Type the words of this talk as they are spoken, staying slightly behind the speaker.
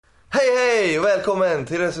Hej! Välkommen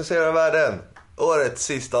till Recensera världen. Årets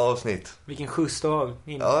sista avsnitt. Vilken skjuts du har.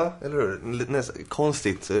 Ja, eller hur?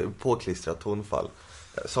 Konstigt påklistrat tonfall.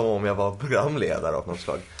 Som om jag var programledare av något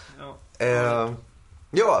slag.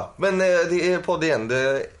 Ja, men det är podd igen.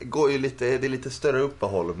 Det går ju lite, det är lite större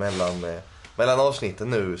uppehåll mellan avsnitten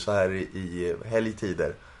nu så här i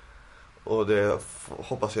helgtider. Och det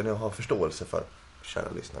hoppas jag ni har förståelse för, kära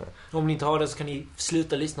lyssnare. Om ni inte har det så kan ni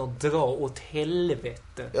sluta lyssna och dra åt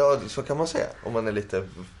helvete. Ja, så kan man säga om man är lite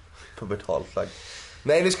pubertalt lagd.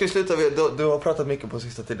 Nej, vi ska ju sluta. Du har pratat mycket på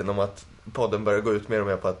sista tiden om att podden börjar gå ut mer och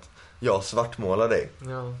mer på att jag svartmålar dig.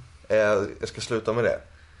 Ja. Jag ska sluta med det.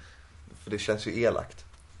 För det känns ju elakt.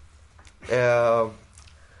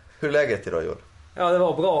 Hur är läget idag, Joel? Ja, det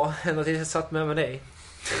var bra. Ända tills jag satt med dig.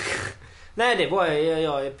 Nej, det var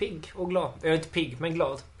jag är pigg och glad. Jag är inte pigg, men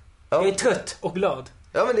glad. Ja. Jag är trött och glad.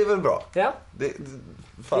 Ja, men det är väl bra. Ja.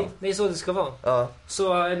 Fan. Det är så det ska vara. Ja.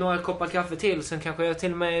 Så några koppar kaffe till, sen kanske jag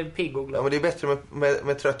till och med är pigg och glad. Ja, men det är bättre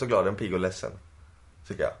med trött och glad än pigg och ledsen,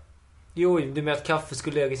 tycker jag. Jo, du med att kaffe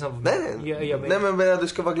skulle jag liksom... Nej, men du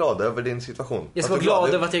ska vara glad över din situation. Jag ska vara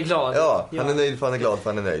glad över att jag är glad. Ja, han är nöjd för han är glad för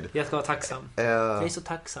han är nöjd. Jag ska vara tacksam. Jag är så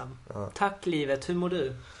tacksam. Ja. Tack livet, hur mår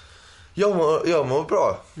du? Jag mår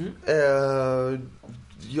bra.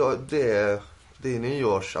 Det är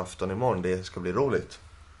nyårsafton imorgon, det ska bli roligt.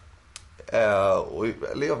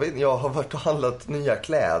 Jag har varit och handlat nya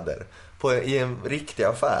kläder i en riktig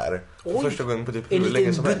affär. Oj, första gången på typ hur länge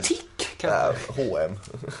liten som butik helst. H&M.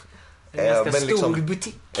 En ganska men stor liksom,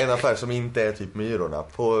 butik. En affär som inte är typ Myrorna.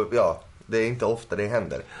 Det är inte ofta det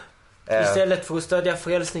händer. Istället för att stödja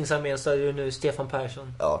Frälsningsarmén så är det nu Stefan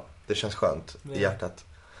Persson. Ja, det känns skönt i hjärtat.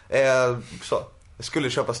 Så, jag skulle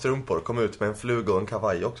köpa strumpor och kom ut med en fluga och en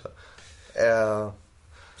kavaj också.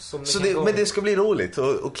 Men det ska bli roligt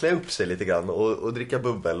att klä upp sig lite grann och dricka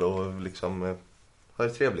bubbel och liksom ha det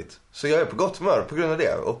trevligt. Så jag är på gott humör på grund av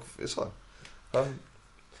det. Och så. Ja.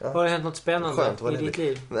 Har det hänt något spännande i ditt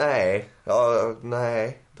liv? Nej,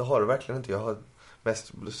 det har det verkligen inte. Jag har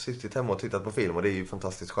mest suttit hemma och tittat på film och det är ju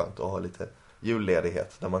fantastiskt skönt att ha lite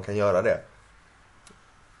julledighet när man kan göra det.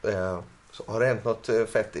 Så har det hänt något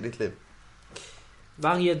fett i ditt liv?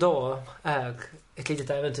 Varje dag är ett litet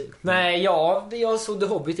äventyr. Nej, jag såg The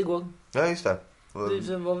Hobbit igår. Ja, just det.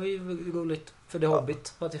 Det var roligt för The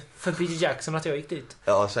Hobbit. För Peter Jackson att jag gick dit.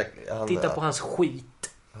 Ja, titta på hans skit.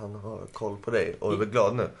 Han har koll på dig och är väl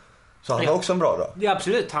glad nu. Så han har också en bra dag. Ja,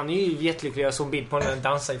 absolut. Han är ju jättelycklig. Jag såg en bild på honom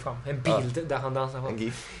dansar fram. En bild där han dansar fram. En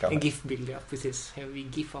GIF. En GIF-bild, ja. Precis. Vi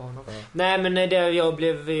giffar honom. Ja. Nej, men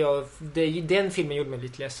den filmen gjorde mig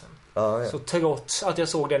lite ledsen. Ja. Så trots att jag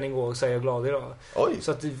såg den igår så är jag glad idag. Oj,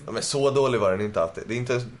 så att men så dålig var den inte alltid. Det är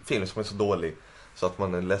inte en film som är så dålig så att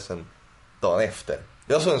man är ledsen dagen efter.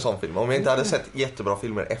 Jag såg en sån film. Om jag inte hade sett jättebra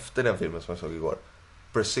filmer efter den filmen som jag såg igår.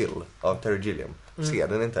 Brazil av Terry Gilliam. Se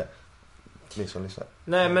den inte. Ni som lyssnar.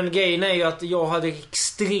 Nej, men grejen är ju att jag hade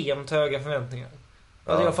extremt höga förväntningar.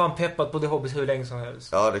 Jag hade fan peppat på The Hobbit hur länge som helst.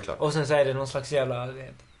 Ja, det är klart. Och sen så är det någon slags jävla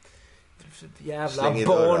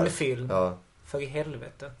barnfilm. Ja. För i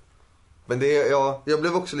helvete. Men jag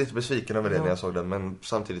blev också lite besviken över det när jag såg den. Men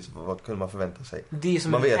samtidigt, vad kunde man förvänta sig? Det är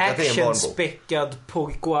som man en vet actionspäckad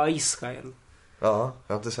Pourquoi Israel. Ja,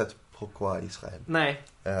 jag har inte sett Pourquoi Israel. Nej.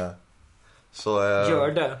 Så,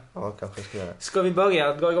 gör det. Ja, kanske ska göra. Ska vi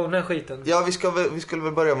börja dra igång den här skiten? Ja, vi skulle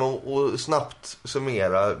väl börja med att snabbt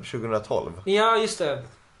summera 2012. Ja, just det.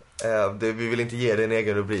 Vi vill inte ge det en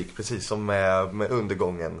egen rubrik, precis som med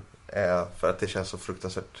undergången. För att det känns så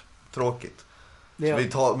fruktansvärt tråkigt. Ja. Så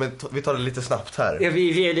vi tar det lite snabbt här. Ja,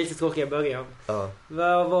 vi är lite tråkiga i början. Ja.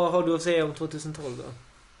 Vad har du att säga om 2012 då?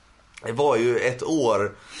 Det var ju ett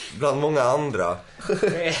år bland många andra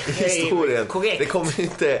i historien. Korrekt. Det kommer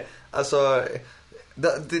inte... Alltså,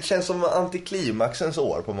 det känns som antiklimaxens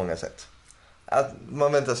år på många sätt. Att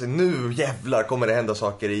man väntar sig, nu jävlar kommer det hända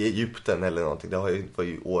saker i Egypten eller någonting. Det var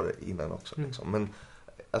ju år innan också. Liksom. Men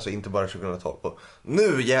alltså inte bara 2012. Och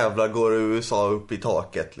nu jävlar går USA upp i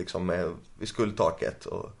taket, liksom, i skuldtaket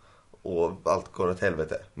och allt går åt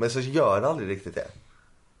helvete. Men så gör det aldrig riktigt det.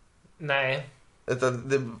 Nej.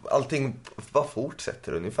 Allting bara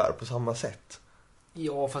fortsätter ungefär på samma sätt.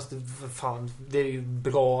 Ja, fast det är ju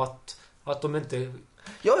bra att de inte...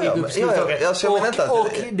 Ja, och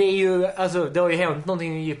det är ju, alltså, det har ju hänt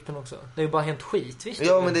någonting i Egypten också. Det har ju bara hänt skit, visst?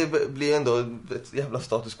 Ja, men det blir ändå ett jävla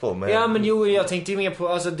status quo med... Ja, men jag tänkte ju mer på,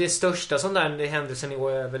 alltså det största sån där händelsen i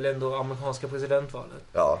år är väl ändå amerikanska presidentvalet.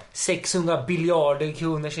 Ja. 600 biljarder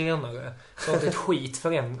kronor senare så har inte ett skit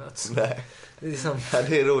förändrats. Nej. Det är liksom... Ja,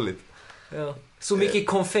 det är roligt. Ja. Så mycket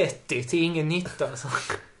konfetti till ingen nytta, alltså.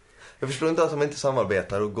 Jag förstår inte att de inte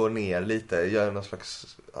samarbetar och går ner lite, gör någon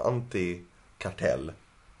slags antikartell.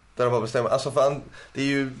 Där de bara bestämmer. Alltså för det är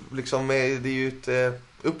ju liksom det är ju ett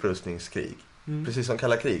upprustningskrig. Precis som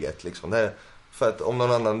kalla kriget liksom. För att om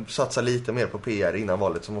någon annan satsar lite mer på PR innan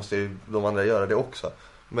valet så måste ju de andra göra det också.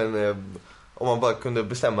 Men om man bara kunde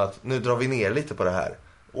bestämma att nu drar vi ner lite på det här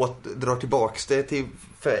och drar tillbaks det till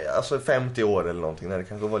 50 år eller någonting när det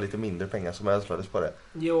kanske var lite mindre pengar som ödslades på det.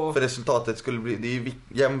 Jo. För resultatet skulle bli, det är ju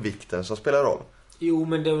jämvikten som spelar roll. Jo,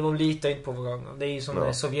 men de litar inte på varandra. Det är ju som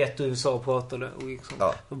när Sovjet och USA pratade och,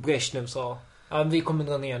 liksom, och Brezhnev sa vi kommer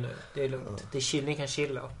dra ner nu, det är lugnt. Det är chill, ni kan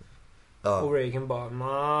chilla. Och Reagan bara,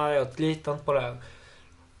 nej, jag litar inte på det här.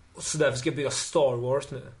 Och så därför ska jag bygga Star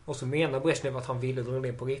Wars nu. Och så menar Brezhnev att han ville dra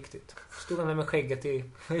ner på riktigt. Stod han där med skägget i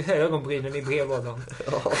ögonbrynen i brevlådan.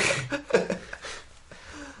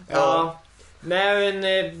 Nej, men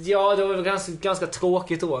det var väl ganska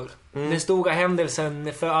tråkigt år. Den stora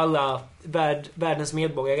händelsen för alla världens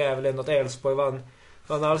medborgare är väl ändå att Elfsborg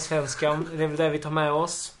vann allsvenskan. Det är väl det vi tar med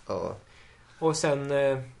oss. Och sen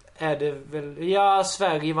är det väl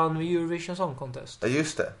Sverige vann Eurovision Song Contest. Ja,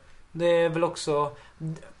 just det. Det är väl också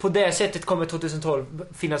på det sättet kommer 2012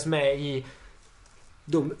 finnas med i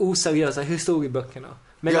de oseriösa historieböckerna.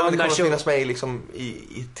 Men det kommer finnas med liksom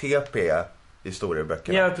i TP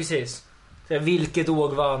historieböckerna. Ja, precis. Så vilket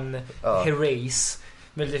år vann Herreys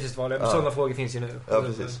Melodifestivalen? Sådana frågor finns ju nu. Ja,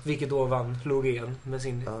 precis. Vilket år vann Loreen med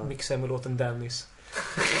sin mycket sämre låten Dennis?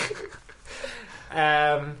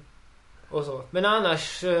 Och så. Men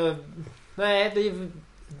annars nej,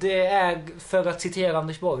 det är, för att citera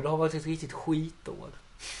Anders Borg, det har varit ett riktigt skitår.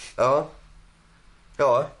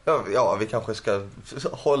 Ja, vi kanske ska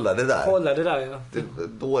hålla det där. Hålla det där, ja. Det är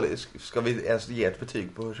dåligt. Ska vi ens ge ett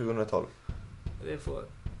betyg på 2012?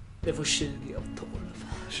 Det får 20 av 12.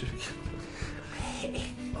 20.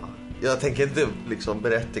 Jag tänker inte liksom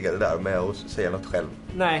berättiga det där med att säga något själv.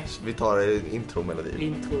 Nej. Vi tar intro-melodin.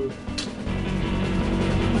 Intro.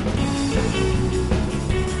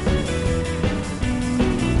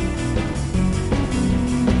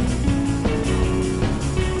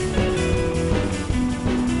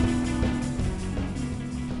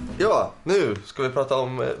 Ja, nu ska vi prata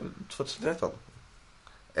om 2013.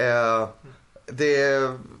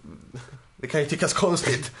 Det kan ju tyckas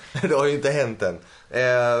konstigt. Det har ju inte hänt än.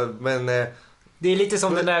 Men det är lite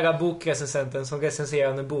som den där bokrecensenten som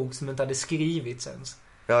recenserar en bok som inte hade skrivits ens.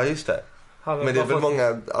 Ja, just det. Men det är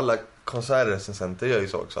väl alla konsertrecensenter gör ju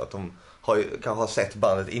så också. Att de kan ha sett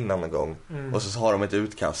bandet innan en gång. Och så har de ett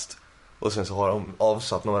utkast. Och sen så har de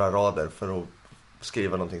avsatt några rader för att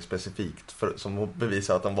skriva någonting specifikt som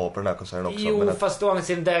bevisar att de var på den här konserten också. Jo, fast då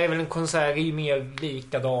anser där är väl en konsert är ju mer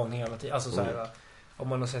likadan hela tiden. Alltså så här, om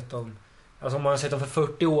man har sett dem för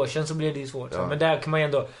 40 år sedan så blir det ju svårt. Men där kan man ju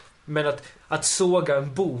ändå, men att såga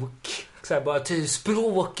en bok så här, bara till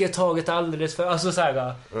språket taget alldeles för, alltså så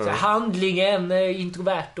här, handlingen är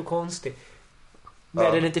introvert och konstig.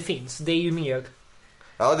 När den inte finns. Det är ju mer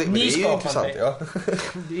det är ju intressant,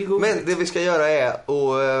 Men det vi ska göra är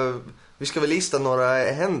och vi ska väl lista några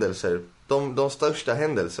händelser. De största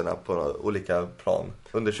händelserna på olika plan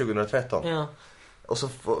under 2013. Ja. Och så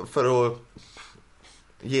för att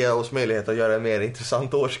ge oss möjlighet att göra en mer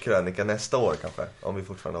intressant årskrönika nästa år kanske. Om vi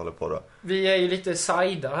fortfarande håller på då. Vi är ju lite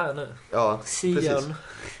sajda här nu. Ja, precis.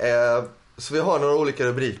 Så vi har några olika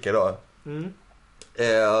rubriker då.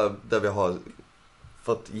 Där vi har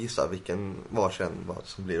fått gissa vilken varsin vad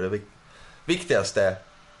som blir det viktigaste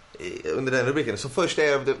under den rubriken. Så först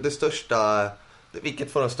är det största,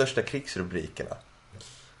 vilket får de största krigsrubrikerna?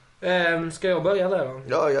 Ska jag börja där då?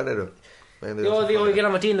 Ja, gör det du. Vi har ju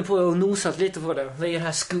redan varit inne på och nosat lite på det. Det är den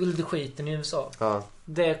här skuldskiten i USA.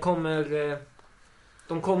 Det kommer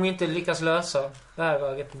de kommer inte lyckas lösa det här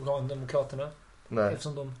republikandemokraterna. Nej.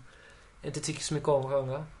 Eftersom de inte tycker så mycket om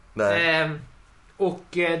varandra. Nej. Och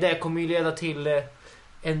det kommer ju leda till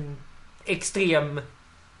en extrem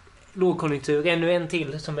lågkonjunktur, ännu en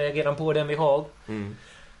till som är redan på den vi har.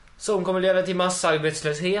 Som kommer leda till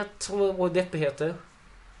massarbetslöshet och deppigheter.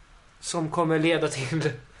 Som kommer leda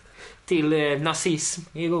till nazism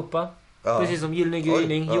i Europa. Precis som Gyllene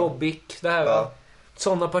Gryning, Jobbik, det här.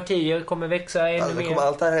 Sådana partier kommer växa ännu mer. Kommer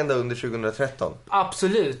allt det här hända under 2013?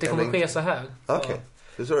 Absolut, det kommer ske så här. Okej.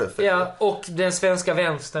 Det tror jag. Ja, och den svenska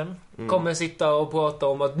vänstern kommer sitta och prata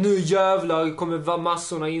om att nu jävlar kommer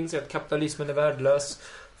massorna inse att kapitalismen är värdelös.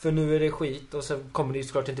 För nu är det skit. Och så kommer det ju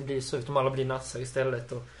såklart inte bli så utan alla blir nassar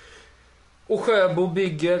istället. Och Sjöbo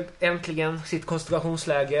bygger äntligen sitt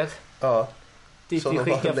koncentrationsläger. Ja. Dit vi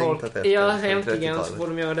skickar folk. Ja, äntligen så får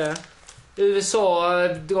de göra det. USA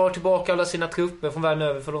drar tillbaka alla sina trupper från världen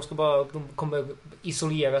över för de kommer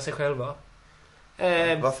isolera sig själva.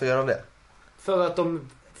 Varför gör de det? För att de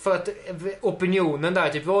för att opinionen där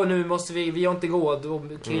typ, nu måste vi har inte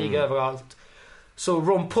råd att kriga överallt. Så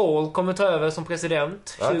Ron Paul kommer ta över som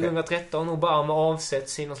president 2013. Obama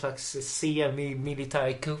avsätts i någon slags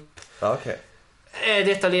semi-militär kupp. Okej.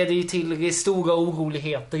 Detta leder ju till stora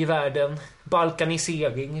oroligheter i världen.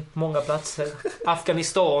 Balkanisering på många platser.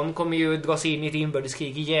 Afghanistan kommer ju dras in i ett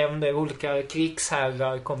inbördeskrig igen. Där olika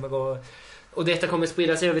krigsherrar kommer att... Och detta kommer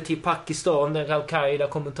spridas över till Pakistan där Al-Qaida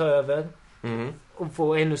kommer ta över. Och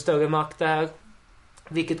få ännu större makt där.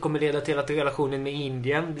 Vilket kommer leda till att relationen med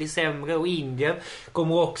Indien blir sämre. Och Indien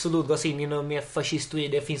kommer också då dras in i någon mer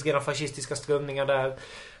fascistoid. Det finns redan fascistiska strömningar där.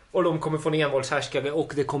 Och de kommer få en envåldshärskare.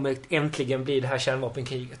 Och det kommer äntligen bli det här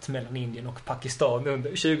kärnvapenkriget mellan Indien och Pakistan under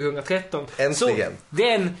 2013. Äntligen. Så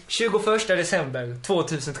den 21 december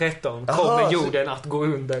 2013 kommer jorden att gå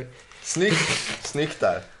under. Snyggt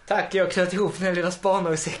där. Tack, jag knöt ihop den här lilla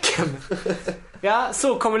spanarsäcken. Ja,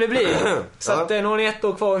 så kommer det bli. Så att nu har ni 1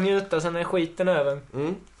 år kvar att njuta, sen är skiten över.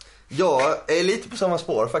 Jag är lite på samma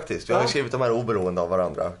spår faktiskt. Jag har skrivit de här oberoende av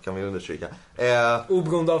varandra, kan vi understryka.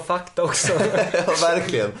 Oberoende av fakta också. Ja,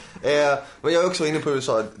 verkligen. Men jag är också inne på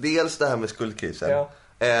USA. Dels det här med skuldkrisen.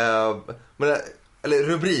 Eller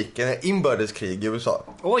rubriken är inbördeskrig i USA.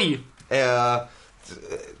 Oj!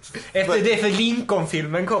 Efter det för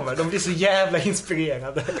Lincoln-filmen kommer. De blir så jävla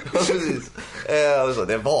inspirerade. Ja, precis.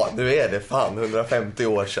 Nu är det fan 150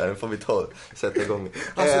 år sedan. Får vi sätta igång.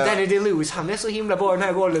 Alltså Danny DeLuise, han är så himla bra i den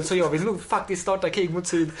här rollen. Så jag vill nog faktiskt starta krig mot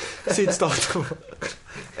sydstaterna.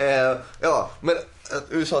 Men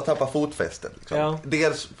USA tappar fotfästet liksom. Ja.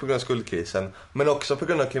 Dels på grund av skuldkrisen, men också på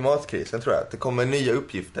grund av klimatkrisen, tror jag. Det kommer nya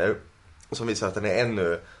uppgifter som visar att den är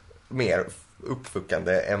ännu mer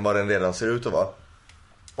uppfuckande än vad den redan ser ut att vara.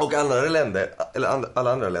 Och alla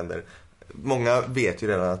andra länder, många vet ju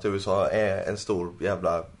redan att USA är en stor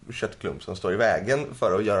jävla köttklump som står i vägen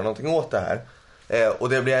för att göra någonting åt det här. Och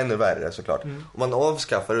det blir ännu värre såklart. Om man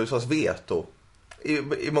avskaffar USAs veto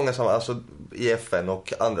i många sammanhang, alltså i FN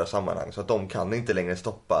och andra sammanhang, så att de kan inte längre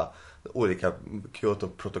stoppa olika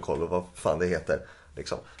Kyoto-protokoll och vad fan det heter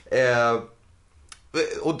liksom.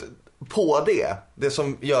 Och på det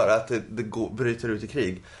som gör att det bryter ut i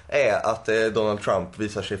krig är att Donald Trump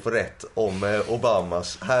visar sig få rätt om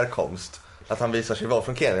Obamas härkomst. Att han visar sig vara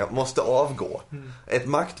från Kenya, måste avgå. Ett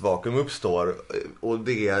maktvakuum uppstår och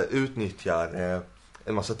det utnyttjar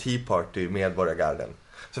en massa Tea Party medborgargarden.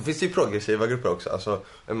 Så finns det ju progressiva grupper också, alltså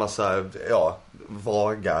en massa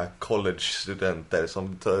vaga college-studenter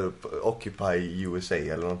som tar upp Occupy USA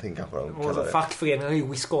eller någonting kanske de kallar det. Fackföreningar i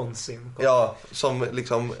Wisconsin. Ja, som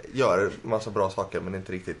liksom gör massa bra saker men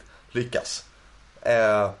inte riktigt lyckas.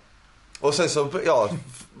 Och sen så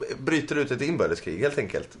bryter ut ett inbördeskrig helt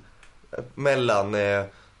enkelt. Mellan det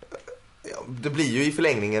blir ju i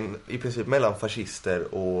förlängningen i princip mellan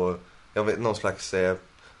fascister och någon slags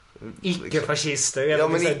icke-fascister. Ja,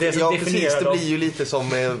 men precis, det blir ju lite som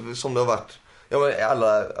det har varit.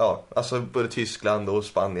 Alltså både Tyskland och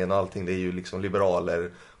Spanien och allting, det är ju liksom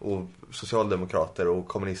liberaler och socialdemokrater och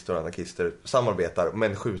kommunister och anarkister samarbetar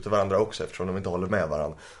men skjuter varandra också eftersom de inte håller med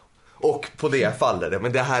varandra. Och på det faller det,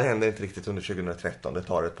 men det här händer inte riktigt under 2013, det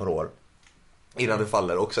tar ett par år innan det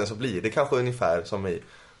faller, och sen så blir det kanske ungefär som i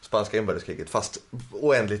spanska inbördeskriget fast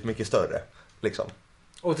oändligt mycket större liksom.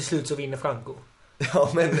 Och till slut så vinner Franco.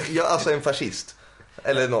 Ja, men alltså en fascist.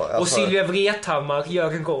 Eller och Sylvia Vrethammar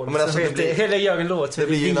gör en gång. Alltså eller gör en låt. Det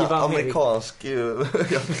blir ju en amerikansk...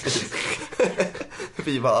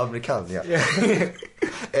 Viva Americania.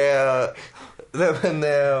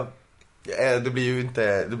 Det blir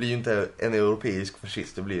ju inte en europeisk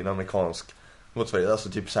fascist. Det blir en amerikansk motsvarighet. Alltså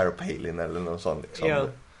typ Sarah Palin eller någon sån liksom. Ja.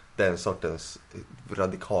 Den sortens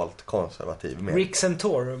radikalt konservativ med. Rick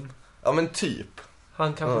Santorum. Ja, men typ.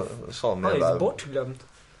 Han kan sån han är bortglömt.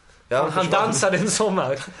 Ja, han dansade en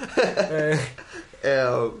sommar. Det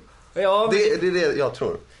är det jag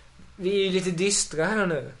tror. Vi är ju lite dystra här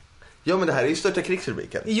nu. Ja, men det här är ju största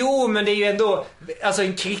krigsrubriken. Jo, men det är ju ändå... Alltså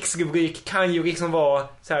en krigsrubrik kan ju liksom vara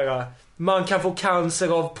så här: man kan få cancer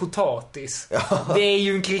av potatis. Ja. Det är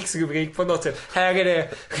ju en krigsrubrik på något sätt. Här är det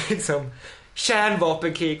liksom...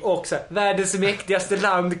 kärnvapenkrig och så här, världens mäktigaste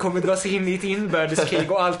land kommer dras in i ett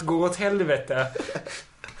inbördeskrig och allt går åt helvete.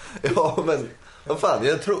 Ja, men vad fan,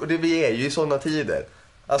 jag tror vi är ju i såna tider.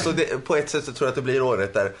 Alltså på ett sätt så tror jag att det blir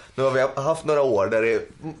året där. Nu har vi haft några år där det är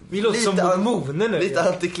vi låter som mormoner nu. Lite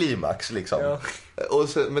antiklimax liksom. Ja. Och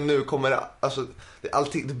så, men nu kommer alltså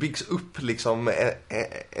allting, det byggs upp liksom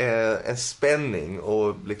en spänning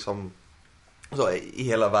och liksom så i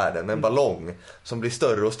hela världen, en ballong som blir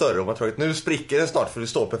större och större, och man tror att nu spricker den snart, för det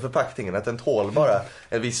står på förpackningen att den tål bara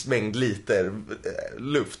en viss mängd liter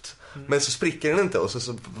luft. Men så spricker den inte, och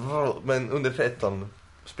så men under 13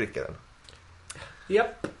 spricker den.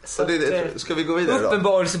 Japp. Så ska vi gå vidare då?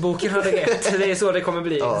 Uppenbarelseboken hade rätt. Det är så det kommer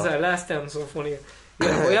bli. Ja. Så här, läs den så får ni...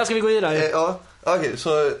 Och jag ska vi gå vidare. Ja, okej.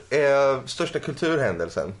 Så största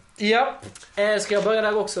kulturhändelsen? Ja. Ska jag börja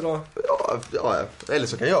där också då? Ja, eller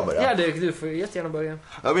så kan jag börja. Ja, du får jättegärna börja.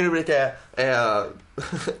 Ja, min rubrik är...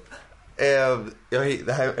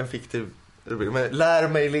 det här är en fiktiv rubrik, men Lär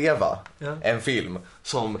mig leva. Ja. En film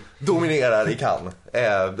som dominerar i Cannes.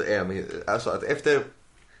 Alltså att efter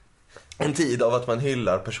en tid av att man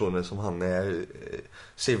hyllar personer som han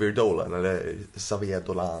Xavier Dolan eller Xavier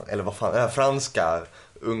Dolan eller vad fan, franska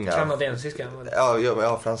unga Kanadensiska.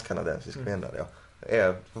 Ja, fransk-kanadensisk menade jag.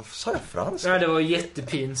 Vad sa jag, fransk? Ja, det var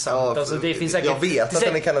jättepinsamt. Alltså, det finns säkert, jag vet att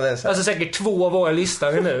den är kanadensisk. Alltså säkert 2 av våra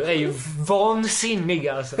lyssnare nu är ju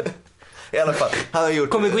vansinniga alltså. I alla fall, han har gjort...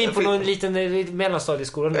 Kommer gå in på någon liten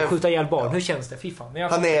mellanstadieskola och skjuta ihjäl barn. Hur känns det? Fy fan.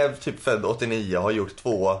 Han är typ född 89 och har gjort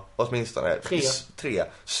 2, åtminstone 3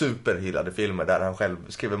 superhyllade filmer där han själv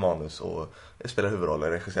skriver manus och spelar huvudroller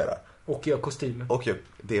och regisserar. Och gör kostymer. Och gör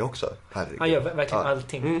det också, herregud. Han gör verkligen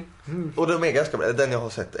allting. Och de är ganska bra, den jag har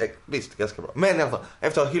sett är visst ganska bra. Men i alla fall,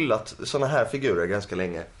 efter att ha hyllat såna här figurer ganska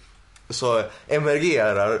länge så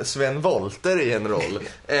emergerar Sven Wollter i en roll.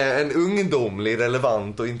 En ungdomlig,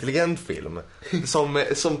 relevant och intelligent film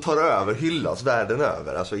som tar över, hyllas världen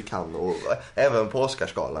över. Alltså i Cannes och även på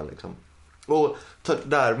Oscarsgalan liksom. Och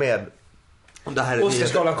därmed...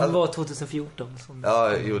 Oscarsgalan kommer vara 2014.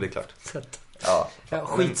 Ja, jo det är klart. Ja,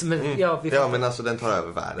 skit men... Ja, men alltså den tar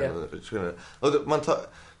över världen. Ja. Och man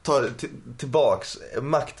tar tillbaks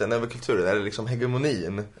makten över kulturen, eller liksom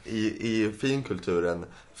hegemonin i finkulturen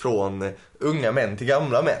från unga män till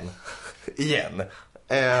gamla män igen.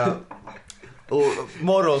 Och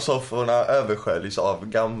morgonsofforna översköljs av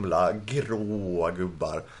gamla gråa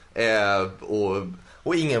gubbar.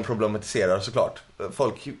 Och ingen problematiserar såklart.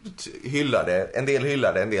 Folk hyllar det, en del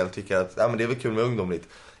hyllar det, en del tycker att men det är väl kul med ungdomligt.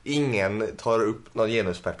 Ingen tar upp någon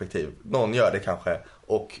genusperspektiv. Någon gör det kanske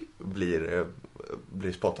och blir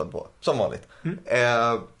spottad på, som vanligt.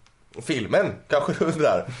 Filmen kanske du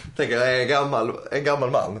undrar. Tänker jag, en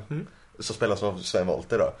gammal man som spelas av Sven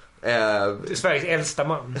Wollter då. Sveriges äldsta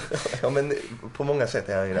man. Ja, men på många sätt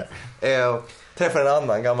är han ju det. Träffar en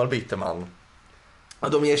annan gammal bitter man.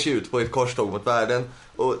 De ger sig ut på ett korståg mot världen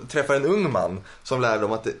och träffar en ung man som lär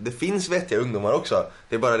dem att det finns vettiga ungdomar också.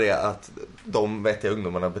 Det är bara det att de vettiga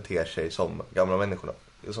ungdomarna beter sig som gamla människorna,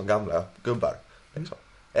 som gamla gubbar. Liksom.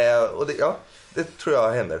 Och det tror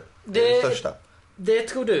jag händer. Det är det största. Det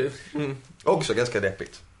tror du. Också ganska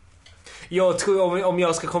deppigt. Jag tror om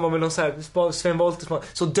jag ska komma med någon så här Sven Wollter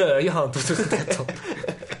så dör ju han 2013.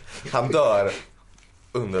 Han dör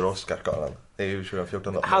under Oscarsgalan. Det är ju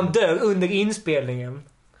 2014 då. Han dör under inspelningen.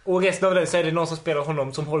 Och resten av den så är det någon som spelar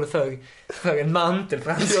honom som håller för en mantel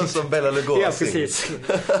för ja, som Bela Lugosi. Ja, precis.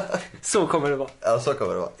 Så kommer det vara. Ja, så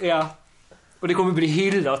kommer det vara. Ja. Och det kommer bli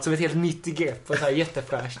hyllat som ett helt nytt grepp och så här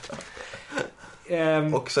jättefräscht.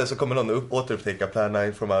 Och sen så kommer någon återupptäcka Plan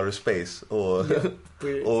 9 from Outer Space och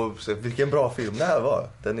så, vilken bra film det här var.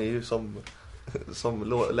 Den är ju som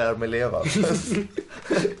lär mig leva.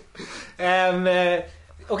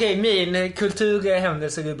 Okej, min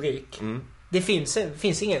kulturhändelserubrik. Det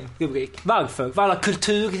finns ingen rubrik. Varför? För alla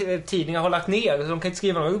kulturtidningar har lagt ner så de kan inte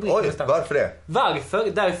skriva någon rubrik. Oj, varför det?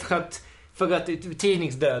 Varför? För att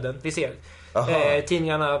tidningsdöden, vi ser.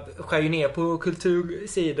 Tidningarna skär ju ner på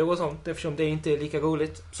kultursidor och sånt eftersom det inte är lika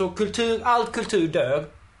roligt. Så all kultur dör.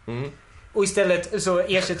 Och istället så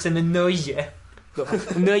ersätts det med nöje.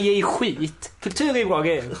 Nöje är skit. Kultur är bra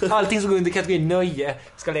grejer. Allting som går under kategorin nöje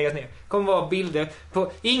ska läggas ner. Kommer vara bilder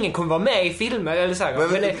på... Ingen kommer vara med i filmer eller så här.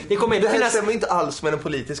 Men det kommer inte finnas... stämmer inte alls med den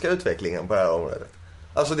politiska utvecklingen på det här området.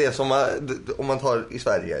 Alltså det som om man tar i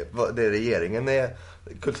Sverige, det regeringen är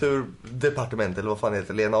kulturdepartementet eller vad fan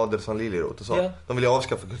heter, Lena Adelsohn Liljeroth och så. Ja. De vill ju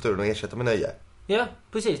avskaffa kulturen och ersätta med nöje. Ja,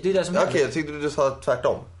 precis. Det är det som händer. Okej, jag tyckte du sa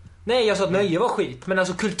tvärtom. Nej, jag sa att nöje var skit. Men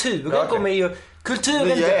alltså kulturen kommer ju... Kulturen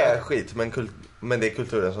nöje är skit, men det är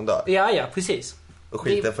kulturen som dör. Ja, precis. Och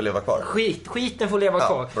skiten får leva kvar. Skiten får leva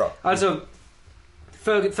kvar. Bra. Alltså,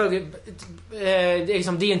 det är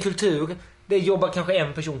liksom, det är en kultur. Det jobbar kanske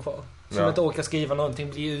en person kvar. Som inte orkar skriva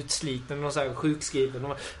någonting, blir utsliten och så här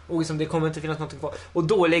sjukskriven. Och liksom, det kommer inte finnas någonting kvar. Och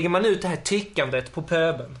då lägger man ut det här tyckandet på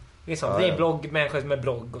pöben. Liksom, det är bloggmänniskor med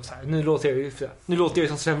blogg och så här. Nu låter jag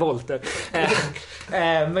som Sven Wollter.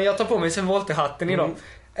 Men jag tar på mig Sven Wollter-hatten idag.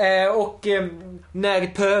 Och när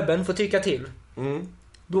pöben får tycka till,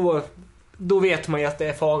 då vet man ju att det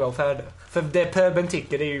är fara och färde. För det pöben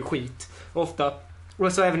tycker, det är ju skit. Ofta.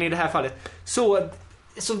 Och så även i det här fallet.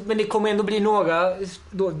 Men det kommer ändå bli några...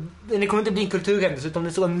 det kommer inte bli en kulturhändelse, utan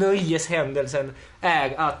den stora nöjeshändelsen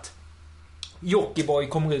är att Jockiboi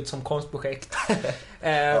kommer ut som konstprojekt.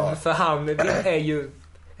 För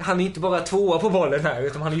han är inte bara 2 på bollen här,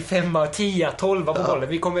 utan han är ju 5, 10, 12 på bollen.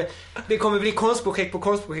 Det kommer bli konstprojekt på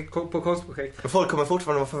konstprojekt på konstprojekt. Folk kommer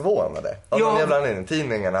fortfarande vara förvånade. Av de jävla anledningen.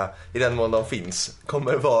 Tidningarna, i den mån de finns,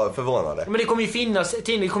 kommer vara förvånade. Men det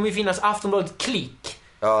kommer ju finnas Aftonbladet Klick.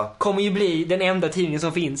 Ja. Kommer ju bli den enda tidningen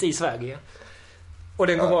som finns i Sverige. Och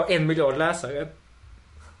den kommer ha 1 miljard läsare.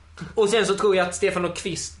 Och sen så tror jag att Stefan och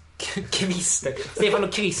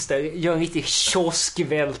Krister gör en riktig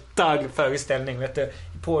kioskvältag föreställning, vet du,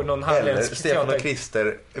 på någon halländsk Stefan och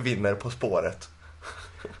Krister vinner På spåret.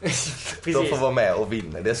 De får vara med och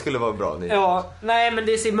vinner. Det skulle vara bra nyhet. Ja, nej, men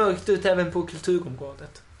det ser mörkt ut även på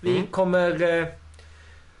kulturområdet. Vi kommer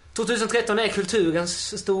 2013 är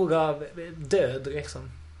kulturens stora död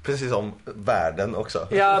liksom. Precis som världen också.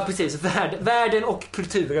 Ja, precis. Världen och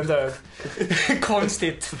kulturen dör.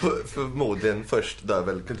 Konstigt. Förmodligen först dör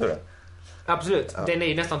väl kulturen. Absolut. Ja. Den är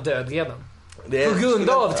ju nästan död redan. På grund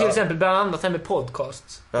av till exempel bland annat med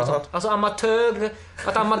podcasts. Alltså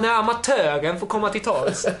när amatören får komma till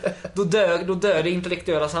tals, då dör det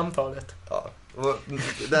intellektuella samtalet. Ja.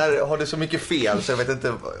 Där har du så mycket fel så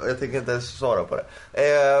jag tänker inte ens svara på det.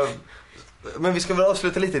 Men vi ska väl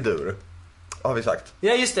avsluta lite i dur. Har vi sagt.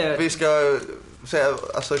 Ja, just det. Vi ska säga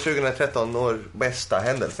alltså 2013 år bästa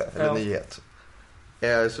händelse eller nyhet.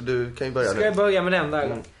 Så du kan ju börja nu. Ska jag börja med den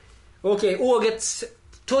där? Okej, årets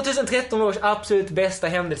 2013 års absolut bästa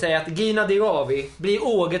händelse är att Gina Dirawi blir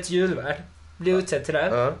årets julvärd. Blir utsedd till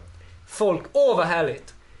det. Folk, vad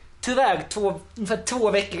härligt. Tyvärr ungefär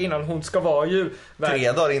 2 veckor innan hon ska vara julvärd.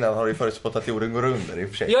 3 dagar innan har du förutspått att jorden går under i och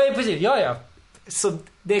för sig. Ja, precis. Ja. Så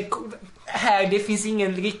det finns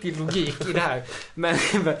ingen riktig logik i det här. Men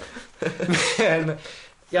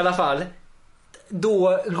i alla fall,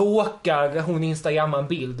 då råkar hon instagramma en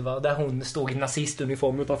bild där hon står i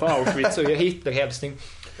nazistuniform utanför Auschwitz och gör Hitlerhälsning.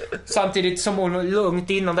 Samtidigt som hon lugnt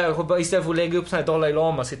innan där, istället för att lägga upp såna här Dalai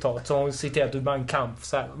Lama-citat, så har hon citerat ur en kamp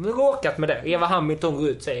så här. Men råkat med det. Eva Hamilton går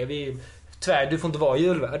ut och säger tyvärr, du får inte vara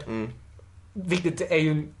julvärd. Vilket är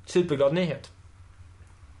ju en superglad nyhet.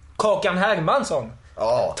 Kakan Hermansson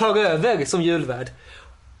tar över som julvärd.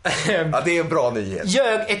 Ja, det är en bra nyhet.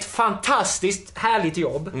 Gör ett fantastiskt härligt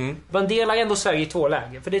jobb. Man delar ändå Sverige i 2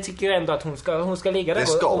 läger. För det tycker jag ändå att hon ska ligga där. Det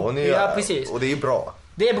ska hon ju göra. Ja, precis. Och det är bra.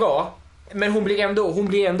 Det är bra. Men hon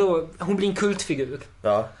blir en kultfigur.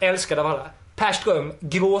 Ja. Älskad av alla. Per Ström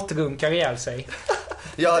gråtrunkar ihjäl sig.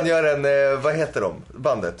 Ja, han gör en, vad heter de?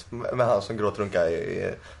 Bandet med han som gråtrunkar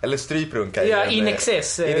eller stryprunkar. Ja, In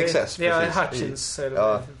Excess. Ja, Hutchins.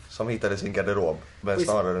 Som hittade sin garderob med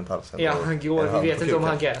snarare runt halsen. Ja, vi vet inte om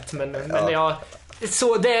han grät, men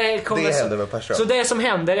så det händer med Per Ström. Så det som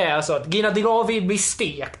händer är alltså att Gina Dirawi blir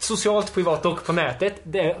stekt socialt, privat och på nätet.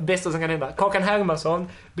 Det är det bästa som kan hända. Kakan Hermansson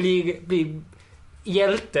blir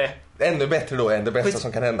hjälte. Ännu bättre då än det bästa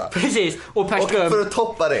som kan hända. Precis. Och Per Ström, och för att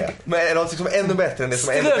toppa det med något som är ännu bättre än det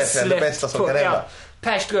som är ännu bättre än det bästa som kan hända.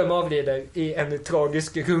 Per Ström avlider i en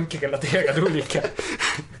tragisk runkrelaterad olycka.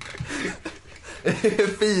 Det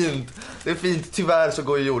är fint. Tyvärr så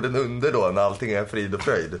går ju jorden under då när allting är frid och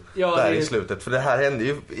fröjd. Ja, där i slutet. För det här hände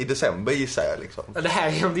ju i december, gissar jag liksom. Ja, det här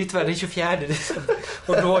hände ju tyvärr den 24 december.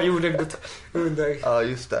 Och då har jorden gått under. Ja,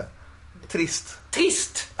 just det. Trist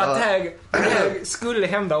att det här skulle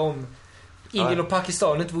hända om Indien och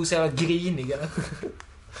Pakistan inte vore så jävla griniga.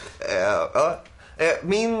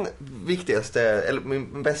 Min viktigaste, eller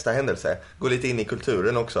min bästa händelse går lite in i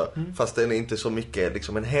kulturen också. Fast den är inte så mycket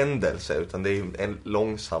liksom en händelse, utan det är ett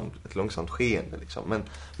långsamt skeende liksom.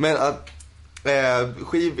 Men att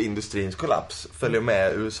skivindustrins kollaps följer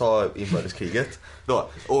med USA-inbördeskriget då.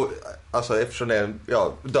 Och alltså eftersom det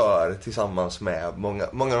dör tillsammans med många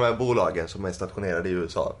av de här bolagen som är stationerade i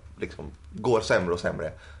USA liksom går sämre och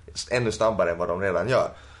sämre, ännu snabbare än vad de redan gör.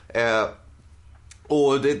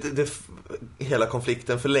 Och hela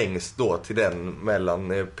konflikten förlängs då till den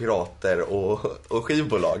mellan pirater och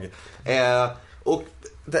skivbolag. Och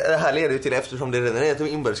det här leder ju till, eftersom det redan är ett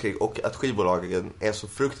inbördeskrig och att skivbolagen är så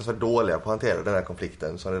fruktansvärt dåliga på att hantera den här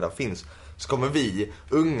konflikten som redan finns, så kommer vi,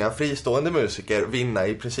 unga fristående musiker, vinna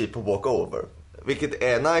i princip på walkover. Vilket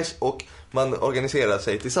är nice, och man organiserar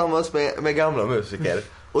sig tillsammans med gamla musiker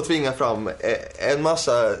och tvingar fram en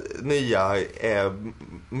massa nya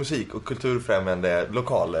musik- och kulturfrämjande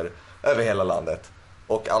lokaler över hela landet.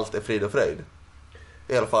 Och allt är frid och fröjd.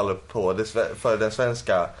 I alla fall för den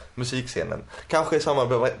svenska musikscenen. Kanske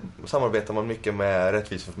samarbetar man mycket med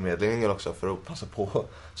rättviseförmedlingen också för att passa på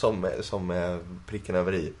som pricken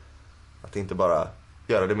över i. Att inte bara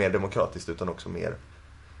göra det mer demokratiskt utan också mer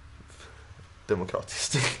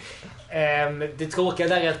demokratiskt. Det tråkiga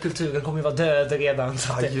där är att kulturen kommer ju vara död redan.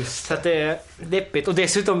 Så, så att det är deppigt. Och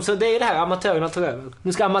dessutom så det är det här amatörerna tar över.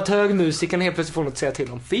 Nu ska amatörmusiken helt plötsligt få något att säga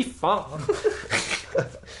till om. Fy fan.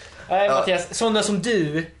 Nej, Mattias, sådana som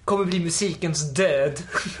du kommer bli musikens död.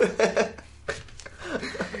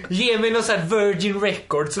 Ge mig någon sån här Virgin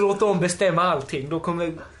Records så låt dem bestämma allting. Då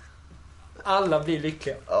kommer alla bli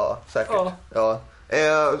lyckliga. Ja, säkert. Ja.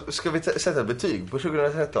 Ska vi sätta betyg på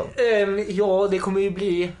 2013? Ja, det kommer ju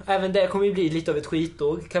bli... Även det kommer ju bli lite av ett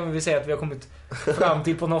skitår. Kan vi väl säga att vi har kommit fram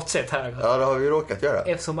till på något sätt här. Ja, det har vi råkat göra.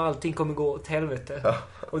 Eftersom allting kommer gå åt helvete. Ja.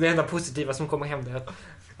 Och det enda positiva som kommer hända är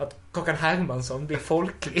att Klockan Hermansson blir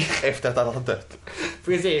folklig. Efter att han har dött.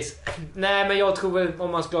 Precis. Nej, men jag tror väl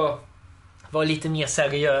om man ska vara lite mer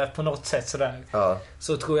seriös på något sätt sådär. Ja.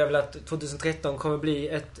 Så tror jag väl att 2013 kommer bli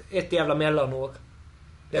ett jävla mellanår.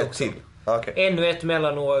 Det ett också. Till? Okay. Ännu ett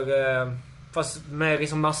mellanår, fast med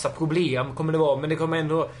liksom massa problem kommer det vara. Men det kommer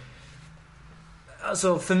ändå...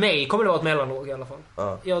 Alltså för mig kommer det vara ett mellanår i alla fall.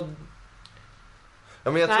 Ja.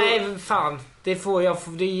 Ja, men jag tror... fan. Det får jag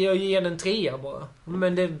ger en 3 bara.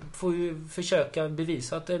 Men det får ju försöka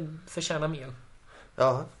bevisa att det förtjänar mer.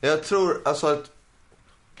 Ja, jag tror alltså att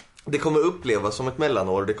det kommer upplevas som ett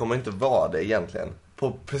mellanår. Det kommer inte vara det egentligen.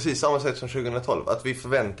 På precis samma sätt som 2012. Att vi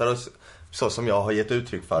förväntar oss, så som jag har gett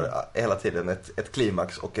uttryck för hela tiden, ett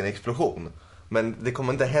klimax och en explosion. Men det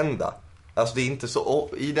kommer inte hända. Alltså det är inte så,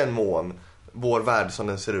 i den mån vår värld som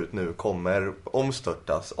den ser ut nu kommer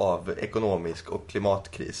omstörtas av ekonomisk och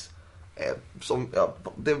klimatkris.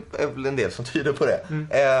 Det är väl en del som tyder på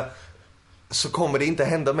det. Så kommer det inte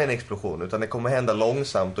hända med en explosion, utan det kommer hända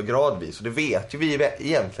långsamt och gradvis. Och det vet ju vi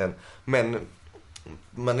egentligen. Men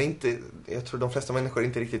man är inte, jag tror de flesta människor är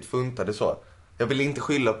inte riktigt funtade så. Jag vill inte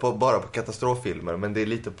skylla bara på katastroffilmer, men det är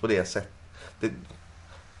lite på det sättet.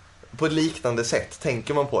 På ett liknande sätt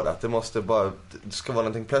tänker man på det. Att det ska vara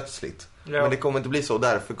någonting plötsligt. Ja. Men det kommer inte bli så.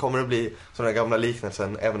 Därför kommer det bli sådana gamla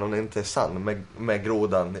liknelsen, även om det inte är sann, med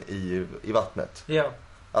grodan i vattnet. Ja.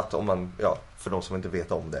 Att om man, för de som inte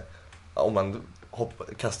vet om det, om man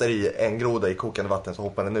kastar i en groda i kokande vatten så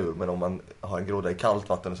hoppar den ur. Men om man har en groda i kallt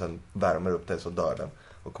vatten och sen värmer upp det så dör den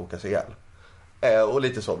och kokas ihjäl. Och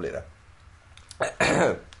lite så blir det.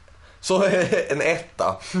 Så en 1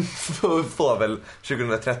 får väl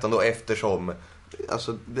 2013 då, eftersom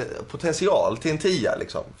alltså potential till en 10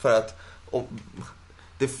 liksom. För att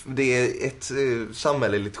det är ett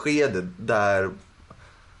samhälleligt skede där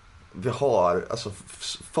vi har, alltså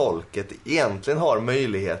folket egentligen har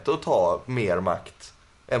möjlighet att ta mer makt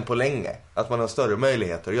än på länge. Att man har större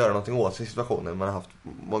möjligheter att göra någonting åt sin situation än man har haft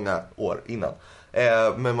många år innan.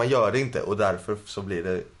 Men man gör det inte, och därför så blir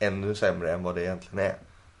det ännu sämre än vad det egentligen är.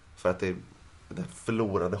 För att det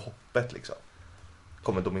förlorade hoppet liksom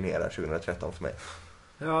kommer dominera 2013 för mig.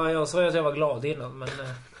 Ja, jag sa att jag var glad innan, men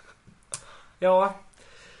ja,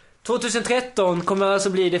 2013 kommer alltså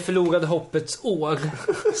bli det förlorade hoppets år.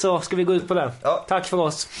 Så ska vi gå ut på det. Ja. Tack för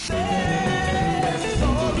oss.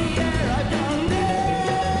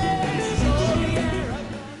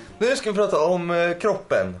 Nu ska vi prata om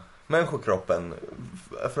kroppen, människokroppen.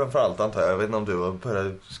 Framförallt antar jag vet inte om du har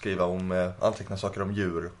börjat skriva om anteckna saker om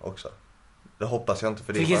djur också. Det hoppas jag inte,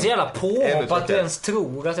 för det. Vilken jävla påhopp att du ens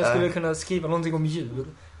tror att jag skulle kunna skriva någonting om djur.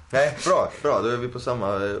 Nej, bra. Då är vi på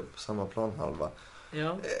samma planhalva.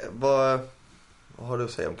 Ja. Vad har du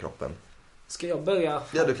att säga om kroppen? Ska jag börja?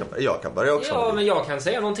 Ja, jag kan börja också. Ja, men jag kan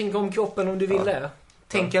säga någonting om kroppen om du vill det.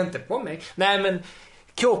 Tänker jag inte på mig. Nej, men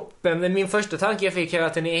kroppen, min första tanke jag fick är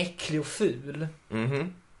att den är äcklig och ful.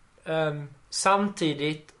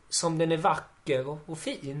 Samtidigt som den är vacker och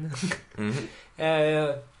fin.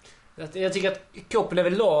 Jag tycker att kroppen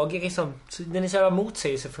överlag är liksom, den är så jävla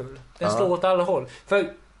motsägelsefull. Den slår åt alla håll.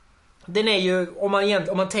 För den är ju, om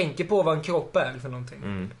man tänker på vad en kropp är för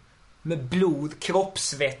någonting. Med blod,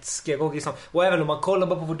 kroppsvätskor och liksom, och även om man kollar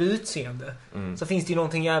bara på vårt utseende så finns det ju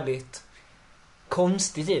någonting jävligt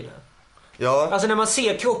konstigt i det. Ja. Alltså när man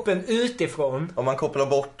ser kroppen utifrån. Om man kopplar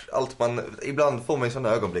bort allt ibland får man ju sådana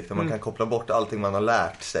ögonblick där man kan koppla bort allting man har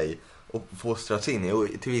lärt sig och fostrats in i, och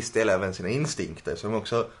till viss del även sina instinkter som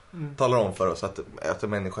också talar om för oss att en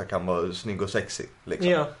människa kan vara snygg och sexig liksom.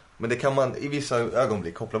 Ja. Men det kan man i vissa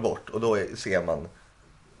ögonblick koppla bort, och då ser man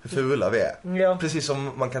hur fula vi är. Ja. Precis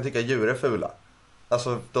som man kan tycka djur är fula.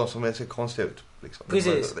 Alltså de som ser konstiga ut liksom.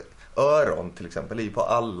 Precis. Öron till exempel är ju på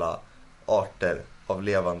alla arter av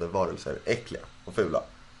levande varelser äckliga och fula.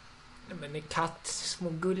 Men en katt, små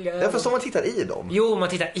gulliga ögon. Ja, fast om man tittar i dem. Jo, man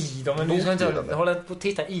tittar i dem. Men du ska inte hålla på att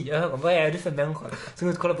titta i ögon. Vad är det för människa? Ska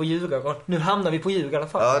inte kolla på djurögon. Nu hamnar vi på djur i alla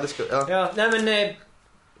fall. Ja, det ska, ja. Ja, nej men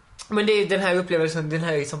Men det är den här upplevelsen, den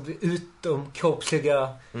här liksom utomkroppsliga,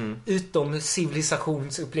 utom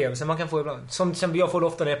civilisationsupplevelsen man kan få ibland. Som jag får det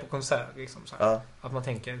ofta när jag är på konsert. Liksom, så här. Att man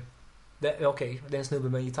tänker, okej, det är en snubbe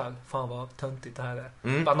med en gitarr. Fan vad töntigt det här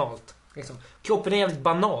är. Banalt. Liksom. Kroppen är jävligt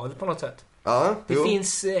banal på något sätt. Ja,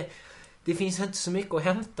 det finns inte så mycket att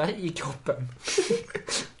hämta i kroppen.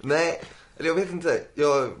 Nej, eller jag vet inte.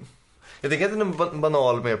 Jag tänker att den är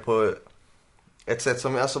banal mer på ett sätt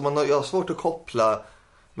som, alltså jag har svårt att koppla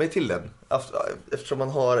mig till den. Eftersom man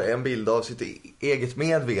har en bild av sitt eget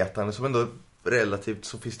medvetande som ändå är relativt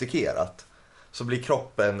sofistikerat. Så blir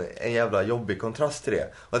kroppen en jävla jobbig kontrast till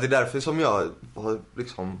det. Och det är därför som jag har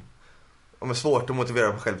liksom, om det är svårt att motivera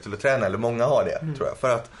mig själv till att träna, eller många har det, tror jag.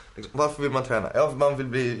 För att, liksom, varför vill man träna? Ja, man vill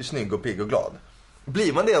bli snygg och pigg och glad.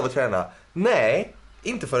 Blir man det av att träna? Nej,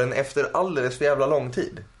 inte förrän efter alldeles för jävla lång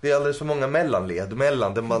tid. Det är alldeles för många mellanled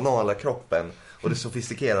mellan den banala kroppen och det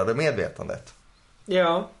sofistikerade medvetandet.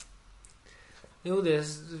 Ja. Jo, det är...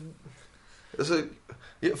 Alltså,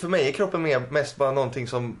 för mig är kroppen mest bara någonting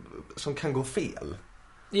som kan gå fel.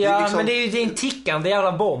 Ja, liksom... men det är ju en tickande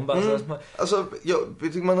jävla bomb. Alltså,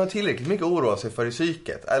 man har tillräckligt mycket oroa sig för i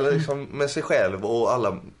psyket. Eller liksom med sig själv och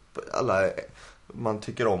alla man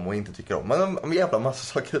tycker om och inte tycker om. Man har en jävla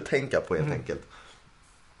massa saker att tänka på helt enkelt.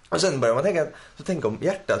 Och sen börjar man tänka om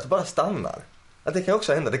hjärtat bara stannar. Att det kan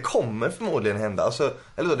också hända, det kommer förmodligen hända. Alltså,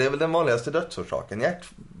 eller då, det är väl den vanligaste dödsorsaken,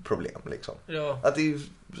 hjärtproblem liksom. Ja. Att det är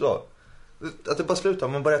så, att det bara slutar,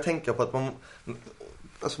 man börjar tänka på att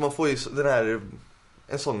man får ju den här,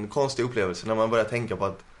 en sån konstig upplevelse när man börjar tänka på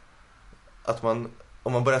att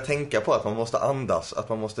om man börjar tänka på att man måste andas, att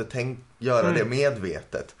man måste göra det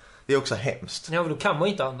medvetet. Det är också hemskt. Ja, men då kan man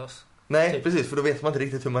inte andas. Nej, typ. Precis, för då vet man inte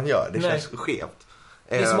riktigt hur man gör. Det känns skevt.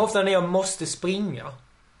 Det är som ofta när jag måste springa.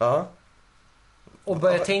 Ja. Och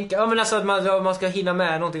börja tänka, men alltså att man ska hinna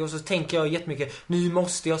med någonting och så tänker jag jättemycket, nu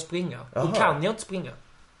måste jag springa. Då kan jag inte springa.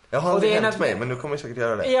 Jag har aldrig hänt mig, men nu kommer jag säkert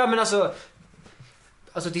göra det. Ja, men alltså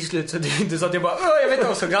till slut så det är inte så att jag bara, jag vet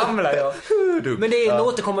inte, så ramlar jag. Men det är en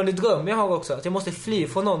återkommande dröm jag har också, att jag måste fly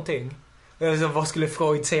från någonting. Vad skulle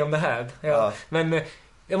Freud säga om det här? Ja. Men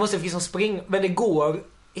jag måste liksom springa, men det går,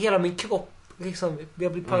 hela min kropp liksom,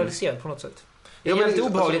 jag blir paralyserad på något sätt. Det är helt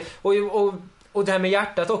obehagligt. Alltså... Och det här med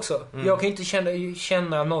hjärtat också. Jag kan inte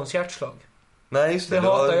känna någons hjärtslag. Nej, just det. Det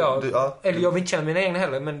hatar jag. Eller jag vill inte känna mina egna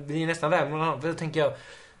heller, men det är nästan värre än någon annan. För då tänker jag,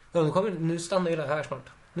 nu stannar ju det här snart.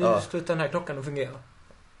 Nu slutar den här klockan att fungera.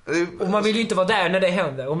 Och man vill ju inte vara där när det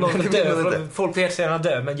händer. Om någon dör, folk vet sig att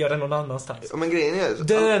dö, men gör det någon annanstans. Ja, men grejen är...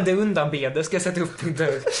 Döende undanbeder ska jag sätta upp en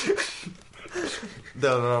dörr.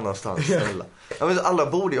 Dö någon annanstans, snälla. Ja, men alla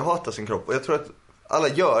borde ju hata sin kropp. Och jag tror att alla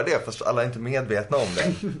gör det, fast alla är inte medvetna om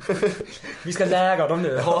det. Vi ska lära dem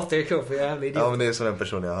nu. Hata er kropp, jävla idiot. Ja, men det är som en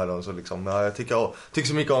person jag hörde om så liksom, jag tycker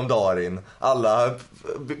så mycket om Darin. Alla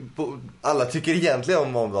tycker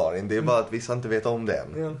egentligen om Darin. Det är bara att vissa inte vet om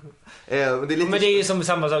den. Ja. Men det är ju som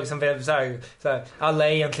samma sak som så här, alla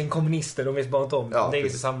är egentligen kommunister, de vet bara inte om det. Det är ju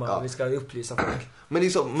samma, vi ska upplysa folk. Men det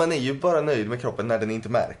är så, man är ju bara nöjd med kroppen när den inte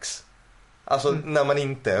märks. Alltså när man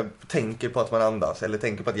inte tänker på att man andas, eller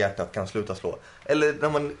tänker på att hjärtat kan sluta slå, eller när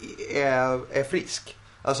man är frisk.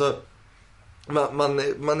 Alltså man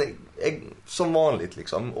är som vanligt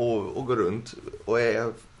liksom och går runt och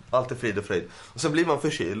är alltid frid och fröjd. Och så blir man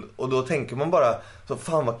förkyld och då tänker man bara så,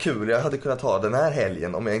 fan vad kul, jag hade kunnat ta den här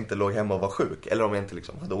helgen om jag inte låg hemma och var sjuk, eller om jag inte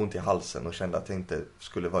liksom hade ont i halsen och kände att jag inte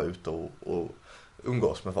skulle vara ute och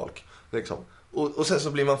umgås med folk liksom. Och sen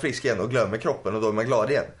så blir man frisk igen och glömmer kroppen och då är man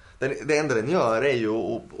glad igen. Det enda den gör är ju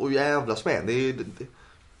att jävlas med. Det är ju...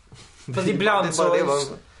 Fast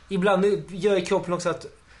ibland gör kroppen också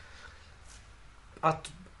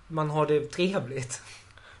att man har det trevligt.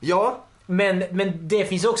 Ja. Men det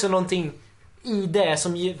finns också någonting i det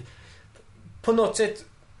som på något sätt...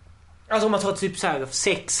 Alltså om man tar typ så här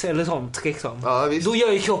sex eller sånt liksom. Ja, visst. Då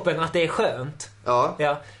gör ju kroppen att det är skönt.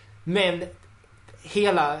 Ja. Men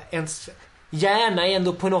hela ens hjärna är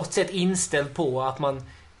ändå på något sätt inställd på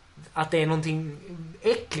att det är någonting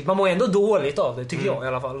äckligt. Man mår ändå dåligt av det, tycker jag i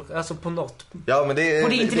alla fall. Alltså på något. Ja, men på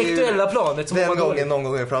det intellektuella planet som någon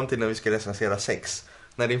gång i framtiden när vi ska recensera sex.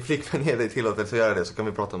 När din flickvän ger dig tillåtelse att göra det, så kan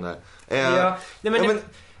vi prata om det här.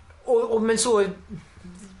 Men så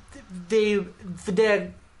det är ju för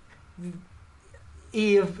det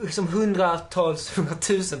i liksom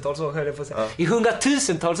hundratusentals år, höll jag på att säga. I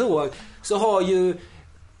hundratusentals år så har ju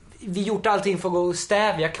vi gjort allting för att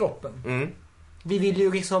stävja kroppen. Vi vill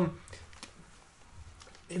ju liksom,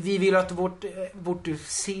 vi vill att vår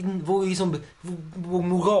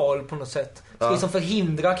moral på något sätt ska liksom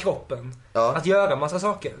förhindra kroppen att göra massa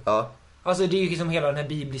saker. Alltså det är ju liksom hela den här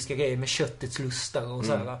bibliska grejen med köttets lustar och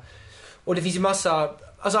så här. Och det finns ju massa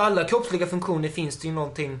alltså alla kroppsliga funktioner finns det ju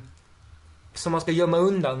någonting som man ska gömma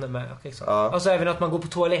undan med. Liksom. Ja. Alltså även att man går på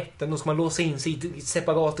toaletten, då ska man låsa in sig i ett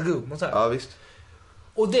separat rum och så här. Ja, visst.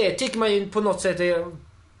 Och det tycker man ju på något sätt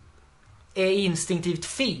är instinktivt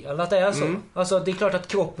fel att det är så. Alltså det är klart att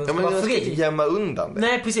kroppen ska vara fri. Ja, men ska gömma undan det.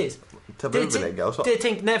 Nej, precis. Tabubelägga och så.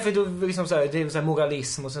 Nej, för då liksom så här, det är så här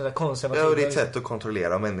moralism och så där konservativa. Ja, och det är ett sätt att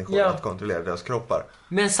kontrollera människor, att kontrollera deras kroppar.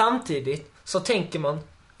 Men samtidigt så tänker man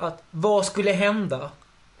att vad skulle hända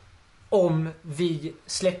om vi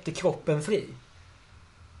släppte kroppen fri?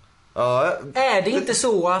 Ja. Är det inte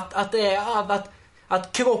så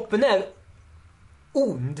att kroppen är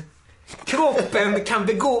ond? Kroppen kan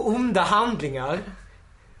begå onda handlingar.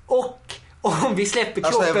 Och om vi släpper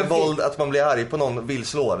kroppen alltså fri... våld, att man blir arg på någon, vill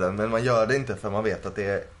slå den, men man gör det inte för man vet att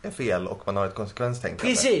det är fel och man har ett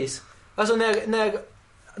konsekvenstänkande. Precis. Alltså när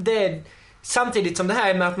det är... Samtidigt som det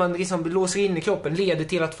här med att man liksom låser in i kroppen leder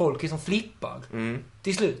till att folk liksom flippar.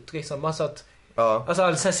 Till slut liksom. Alltså att alltså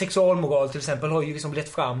all sexualmoral till exempel har ju liksom lett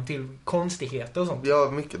fram till konstigheter och sånt. Ja,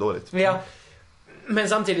 mycket dåligt. Ja. Men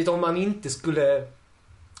samtidigt om man inte skulle...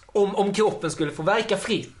 Om kroppen skulle få verka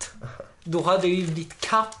fritt, då hade det ju blivit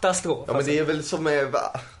katastrof. Ja, men det är väl som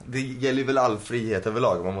det gäller väl all frihet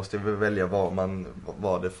överlag. Man måste väl välja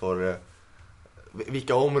vad det får,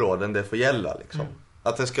 vilka områden det får gälla liksom.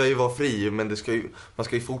 Att det ska ju vara fri, men man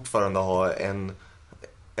ska ju fortfarande ha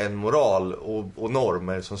en moral och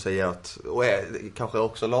normer som säger att, och kanske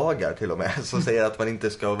också lagar till och med, som säger att man inte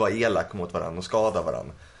ska vara elak mot varandra och skada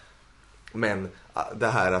varandra. Men det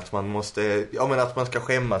här att man måste, men att man ska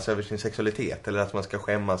skämmas över sin sexualitet eller att man ska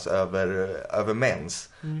skämmas över mens.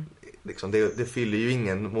 Liksom, det fyller ju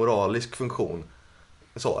ingen moralisk funktion.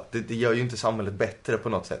 Så, det gör ju inte samhället bättre på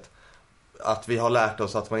något sätt. Att vi har lärt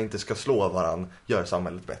oss att man inte ska slå varandra gör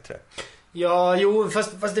samhället bättre. Ja, jo,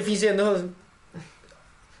 fast det finns ju ändå...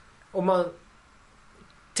 Om man...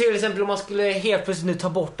 Till exempel om man skulle helt plötsligt nu ta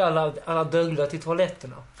bort alla dörrar till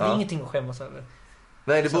toaletterna. För det är ingenting att skämmas över.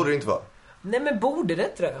 Nej, det borde det inte vara. Nej, men borde det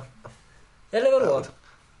inte det? Eller vadå?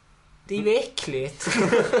 Det är ju äckligt.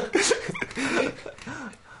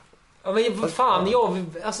 Ja, men vad fan,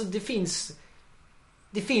 alltså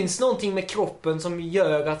det finns någonting med kroppen som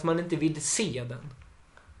gör att man inte vill se den.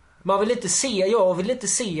 Jag vill inte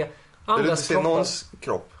se andras kroppar. Vill du inte se någons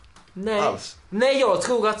kropp? Nej. Alls? Nej, jag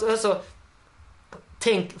tror att alltså,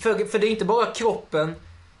 för det är inte bara kroppen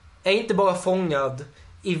är inte bara fångad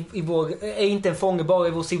är inte en fånge bara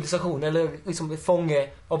i vår civilisation eller liksom en fånge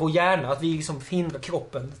av vår hjärna, att vi liksom hindrar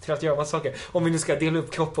kroppen till att göra massa saker. Om vi nu ska dela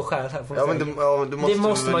upp kropp och själ här. Det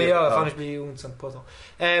måste man göra, för annars blir det ju ointressant på så.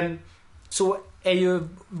 Så är ju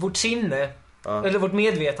vårt sinne eller vårt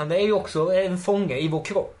medvetande är ju också en fånge i vår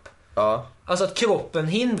kropp. Alltså att kroppen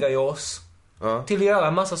hindrar ju oss till att göra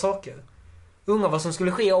en massa saker. Undrar vad som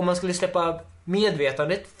skulle ske om man skulle släppa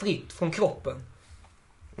medvetandet fritt från kroppen.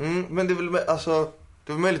 Men det är väl alltså,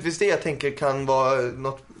 det är möjligtvis det jag tänker kan vara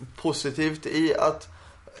något positivt i att,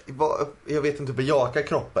 jag vet inte, bejaka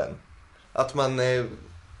kroppen. Att man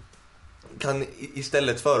kan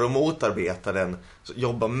istället för att motarbeta den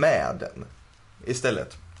jobba med den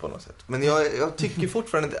istället på något sätt. Men jag tycker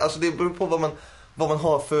fortfarande inte, alltså det beror på vad man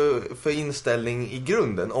har för inställning i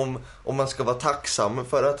grunden. Om man ska vara tacksam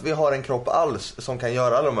för att vi har en kropp alls som kan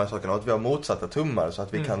göra alla de här sakerna och att vi har motsatta tummar så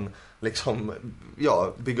att vi kan liksom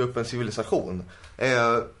bygga upp en civilisation.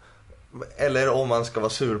 Eller om man ska vara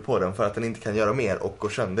sur på den för att den inte kan göra mer och gå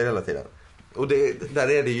sönder hela tiden. Och där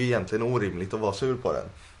är det ju egentligen orimligt att vara sur på den.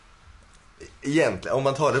 Egentligen, om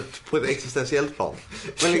man tar det på ett existentiellt plan.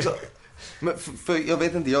 Men liksom, för jag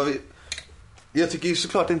vet inte, jag tycker ju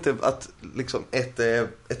såklart inte att liksom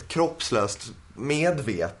ett kroppslöst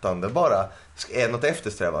medvetande bara är något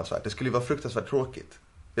eftersträvansvärt. Det skulle ju vara fruktansvärt tråkigt.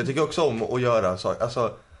 Jag tycker också om att göra saker.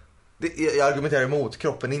 Alltså, jag argumenterar emot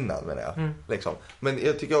kroppen innan, menar jag. Liksom. Men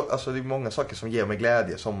jag tycker alltså, det är många saker som ger mig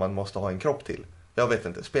glädje som man måste ha en kropp till. Jag vet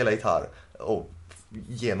inte, spela gitarr och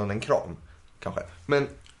ge någon en kram, kanske.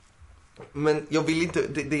 Men jag vill inte,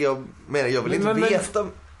 det jag menar, jag vill inte veta...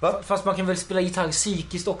 Va? Fast man kan väl spela gitarr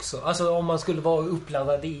psykiskt också. Alltså om man skulle vara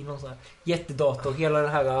uppladdad i någon sån här jättedator. Hela det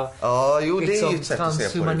här det är ju ett sätt att se på det.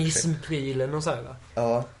 Transhumanismprylen och så här.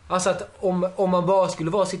 Ja. Alltså att om man bara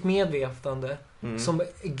skulle vara sitt medvetande som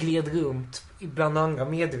gled runt bland andra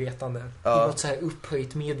medvetanden. I något så här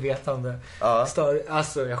upphöjt medvetande.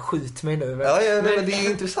 Alltså jag skjuter mig nu. Men det är ju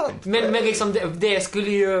intressant. Men liksom det skulle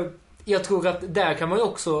ju... Jag tror att där kan man ju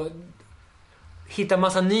också hitta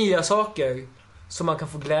massa nya saker som man kan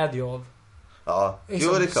få glädje av. Ja,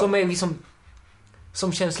 liksom, det är klart. Som är liksom,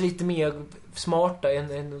 som känns lite mer smarta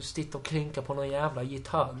än att sitta och klinka på någon jävla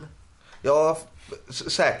gitarr. Ja,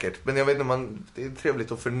 säkert. Men jag vet inte, det är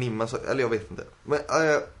trevligt att förnimma. Eller jag vet inte. Men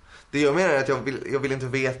det jag menar är att jag vill inte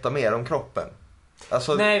veta mer om kroppen.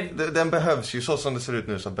 Alltså, den behövs ju så som det ser ut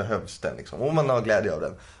nu, så behövs den liksom. Och man har glädje av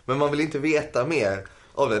den. Men man vill inte veta mer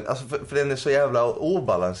av den. Alltså, för den är så jävla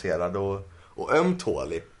obalanserad och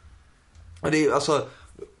ömtålig. Och det är ju alltså,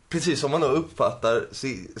 precis som man då uppfattar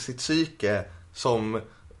sitt psyke som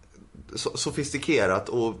sofistikerat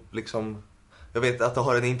och liksom, jag vet att det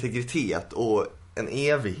har en integritet och en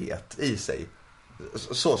evighet i sig.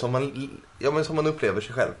 Så som man upplever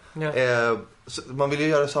sig själv. Ja. Man vill ju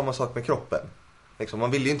göra samma sak med kroppen. Liksom,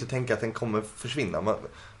 man vill ju inte tänka att den kommer försvinna.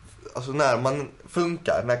 Alltså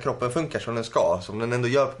när kroppen funkar som den ska, som den ändå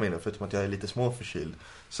gör på mig nu, förutom att jag är lite småförkyld.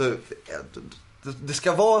 Så det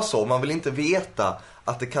ska vara så. Man vill inte veta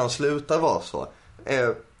att det kan sluta vara så.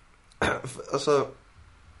 Alltså,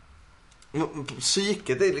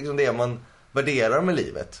 psyket är liksom det man värderar med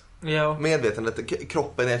livet. Ja. Medvetandet,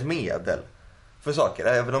 kroppen är ett medel för saker.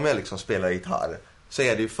 Även om jag liksom spelar gitarr, så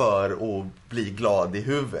är det ju för att bli glad i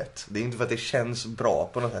huvudet. Det är inte för att det känns bra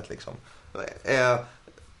på något sätt liksom.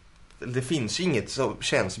 Det finns ju inget som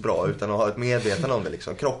känns bra utan att ha ett medvetande om det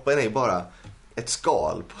liksom. Kroppen är ju bara ett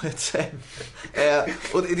skal på ett sätt.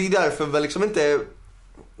 Och det är därför man liksom inte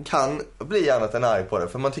kan bli annat än arg på det.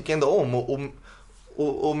 För man tycker ändå om och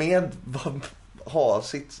ha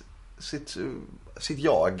sitt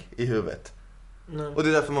jag i huvudet. Mm. Och det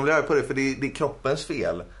är därför man blir arg på det. För det är kroppens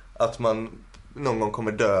fel att man någon gång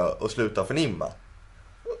kommer dö och sluta förnimma.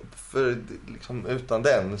 För liksom, utan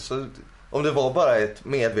den så, om det var bara ett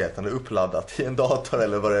medvetande uppladdat i en dator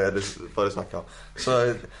eller vad det snackar om,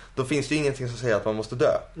 så då finns det ju ingenting som säger att man måste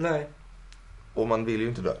dö. Nej. Och man vill ju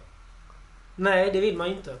inte dö. Nej, det vill man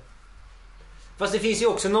inte. Fast det finns ju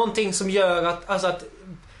också någonting som gör att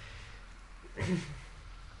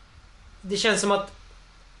det känns som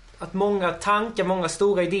att många tankar, många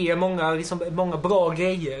stora idéer, många bra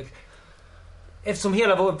grejer, eftersom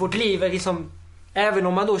hela vårt liv är liksom, även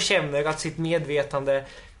om man då känner att sitt medvetande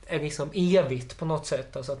är liksom evigt på något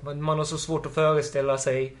sätt, alltså att man har så svårt att föreställa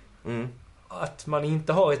sig att man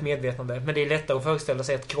inte har ett medvetande, men det är lättare att föreställa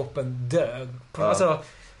sig att kroppen dör. Ja. Alltså,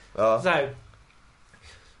 ja. Så här,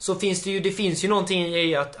 så finns det finns ju någonting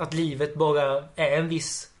i att livet bara är en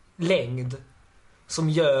viss längd som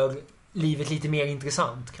gör livet lite mer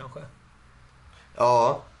intressant kanske.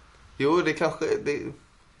 Ja. Jo, det kanske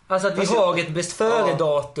alltså att vi har ett bäst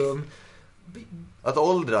före-datum. Att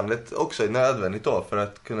åldrandet också är nödvändigt då för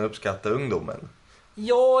att kunna uppskatta ungdomen.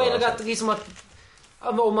 Ja, eller att liksom att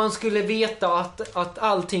om man skulle veta att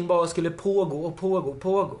allting bara skulle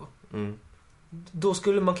pågå. Då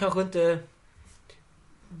skulle man kanske inte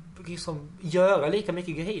liksom göra lika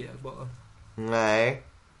mycket grejer bara. Nej.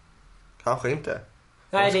 Kanske inte.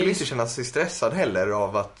 Man skulle inte känna sig stressad heller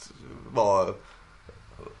av att vara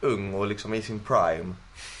ung och liksom i sin prime.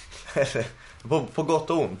 på gott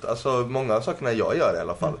och ont. Alltså många av sakerna jag gör i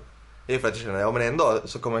alla fall är för att jag känner, men en dag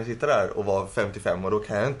så kommer jag sitta där och vara 55 och då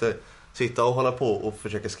kan jag inte sitta och hålla på och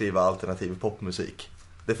försöka skriva alternativ popmusik.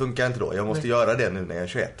 Det funkar inte då. Jag måste göra det nu när jag är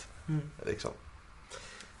 21. Liksom.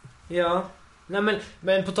 Ja. Nej,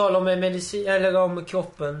 men på tal om medicin eller om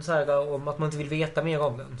kroppen så här, om att man inte vill veta mer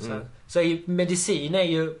om den så är ju medicin är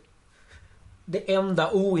ju det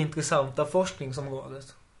enda ointressanta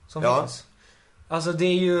forskningsområdet som finns. Alltså det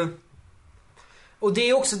är ju, och det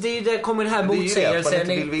är också där kommer den här motsägelsen. Det är ju det, att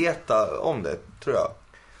man inte vill veta om det, tror jag.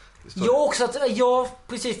 Ja, också att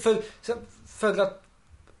precis för att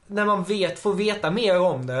när man får veta mer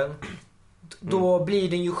om den, då blir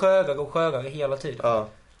den ju skörare och skörare hela tiden. Ja.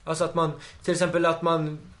 Alltså att man, till exempel att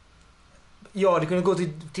man, det kunde gå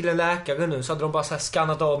till en läkare nu, så hade de bara så här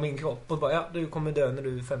skannat av min kropp och bara, du kommer dö när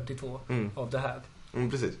du är 52 av det här.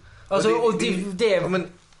 Precis. Alltså, ja, men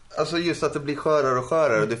alltså just att det blir skörare och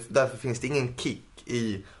skörare, och därför finns det ingen kick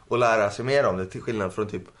i att lära sig mer om det, till skillnad från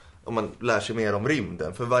typ om man lär sig mer om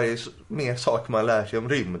rymden. För varje mer sak man lär sig om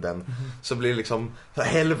rymden så blir det liksom,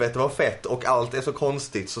 helvete vad fett, och allt är så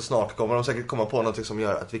konstigt, så snart kommer de säkert komma på något som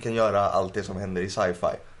gör att vi kan göra allt det som händer i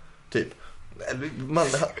sci-fi. Typ. Man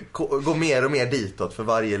går mer och mer ditåt för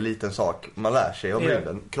varje liten sak man lär sig om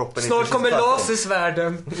rymden. Kroppen snart kommer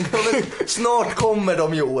lasersvärden. Snart kommer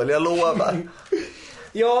de, Joel, jag lovar.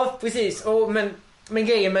 Ja, precis. Men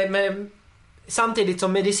grejen med samtidigt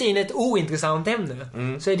som medicin är ett ointressant ämne,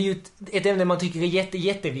 så är det ju ett ämne man tycker är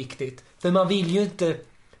jätteviktigt. För man vill ju inte...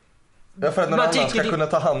 Ja, för att någon annan ska kunna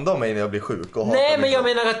ta hand om mig när jag blir sjuk. Och nej, men jag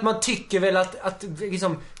menar att man tycker väl att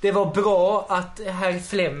liksom, det var bra att herr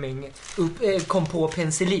Fleming kom på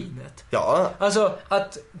penicillinet. Ja. Alltså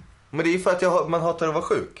att... Men det är ju för att man hatar att vara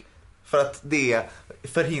sjuk. För att det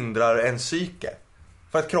förhindrar en psyke.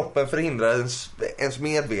 För att kroppen förhindrar ens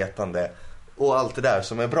medvetande och allt det där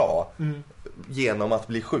som är bra genom att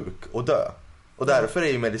bli sjuk och dö. Och därför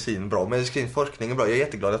är ju medicin bra. Medicinsk forskning är bra. Jag är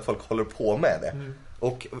jätteglad att folk håller på med det.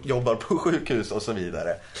 Och jobbar på sjukhus och så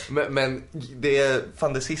vidare. Men det är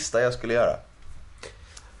fan det sista jag skulle göra.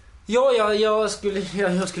 Ja, jag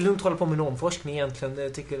skulle inte hålla på med någon forskning egentligen.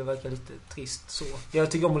 Jag tycker det verkar lite trist så.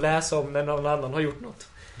 Jag tycker om att läsa om när någon annan har gjort något.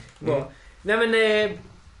 Nej men...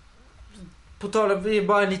 på tal om,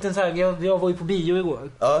 bara en liten så här, jag var ju på bio igår.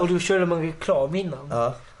 Och då körde man reklam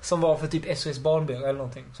innan. Som var för typ SOS Barnböcker eller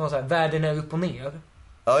någonting. Som var så här, världen är upp och ner.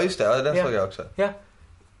 Ja just det, den såg jag också. Ja.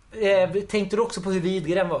 Tänkte du också på hur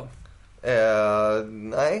vidrig den var?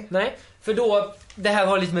 Nej. Nej, för då, det här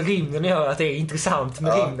har lite med rymden att göra, att det är intressant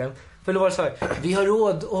med rymden. För då var det så här, vi har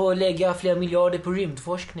råd att lägga flera miljarder på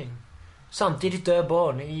rymdforskning. Samtidigt dör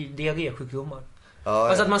barn i diarrésjukdomar.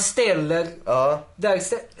 Alltså att man ställer, där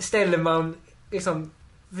ställer man liksom,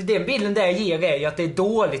 för den bilden där ger är ju att det är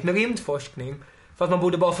dåligt med rymdforskning. För att man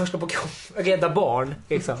borde bara forska på rädda barn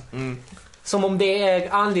liksom. Som om det är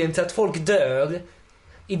anledningen till att folk dör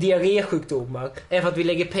i diarrésjukdomar är för att vi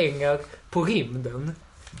lägger pengar på rymden.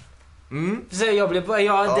 Så jag blir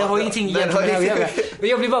bara, det har ingenting egentligen med att göra. Men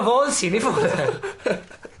jag blir bara vansinnig för det.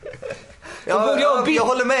 Jag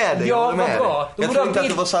håller med dig. Ja, vad bra. Jag tror inte att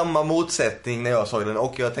det var samma motsättning när jag såg den.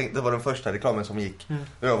 Och jag tänkte, det var den första reklamen som gick.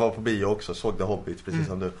 Jag var på bio också, såg The Hobbit precis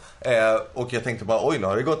som du. Och jag tänkte bara, oj nu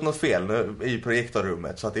har det gått något fel nu i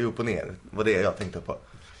projektorrummet. Så att det är upp och ner, var det jag tänkte på.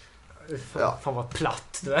 Fan vad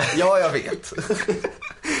platt du är. Ja, jag vet.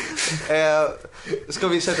 Ska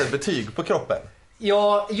vi sätta ett betyg på kroppen?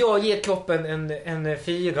 Ja, jag ger kroppen en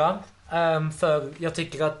 4. För jag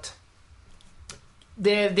tycker att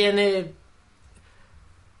den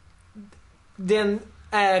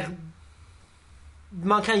är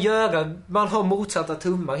man kan göra, man har motsatta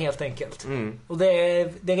tummar helt enkelt. Och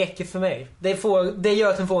det räcker för mig. Det gör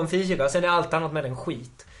att den får en 4. Sen är allt annat med den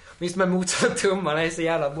skit. Visst, med motsatta tummarna är så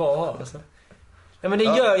jävla bra att ha alltså. Ja, men det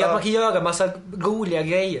gör ju att man kan göra massa roliga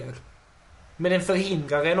grejer. Men den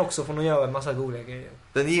förhindrar en också från att göra en massa roliga grejer.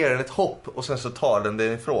 Den ger en ett hopp och sen så tar den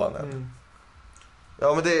ifrån en.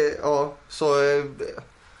 Ja, men det, så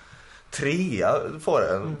 3 får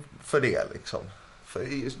den för det liksom. För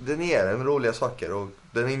den ger en roliga saker och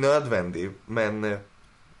den är nödvändig, men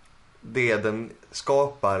det den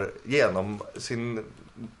skapar genom sin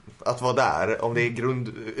att vara där, om det är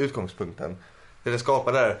utgångspunkten. Det den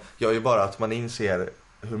skapar där gör ju bara att man inser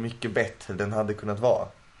hur mycket bättre den hade kunnat vara.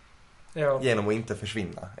 Genom att inte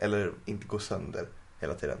försvinna eller inte gå sönder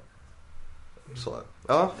hela tiden. Så,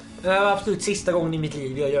 det är absolut sista gången i mitt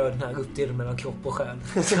liv jag gör den här uppdelningen mellan kropp och själ.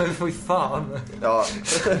 Så jag får ju fan. Jag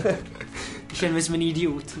känner mig som en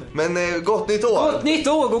idiot. Men gott nytt år! Gott nytt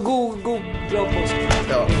år och god glad påsk.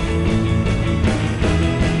 Ja.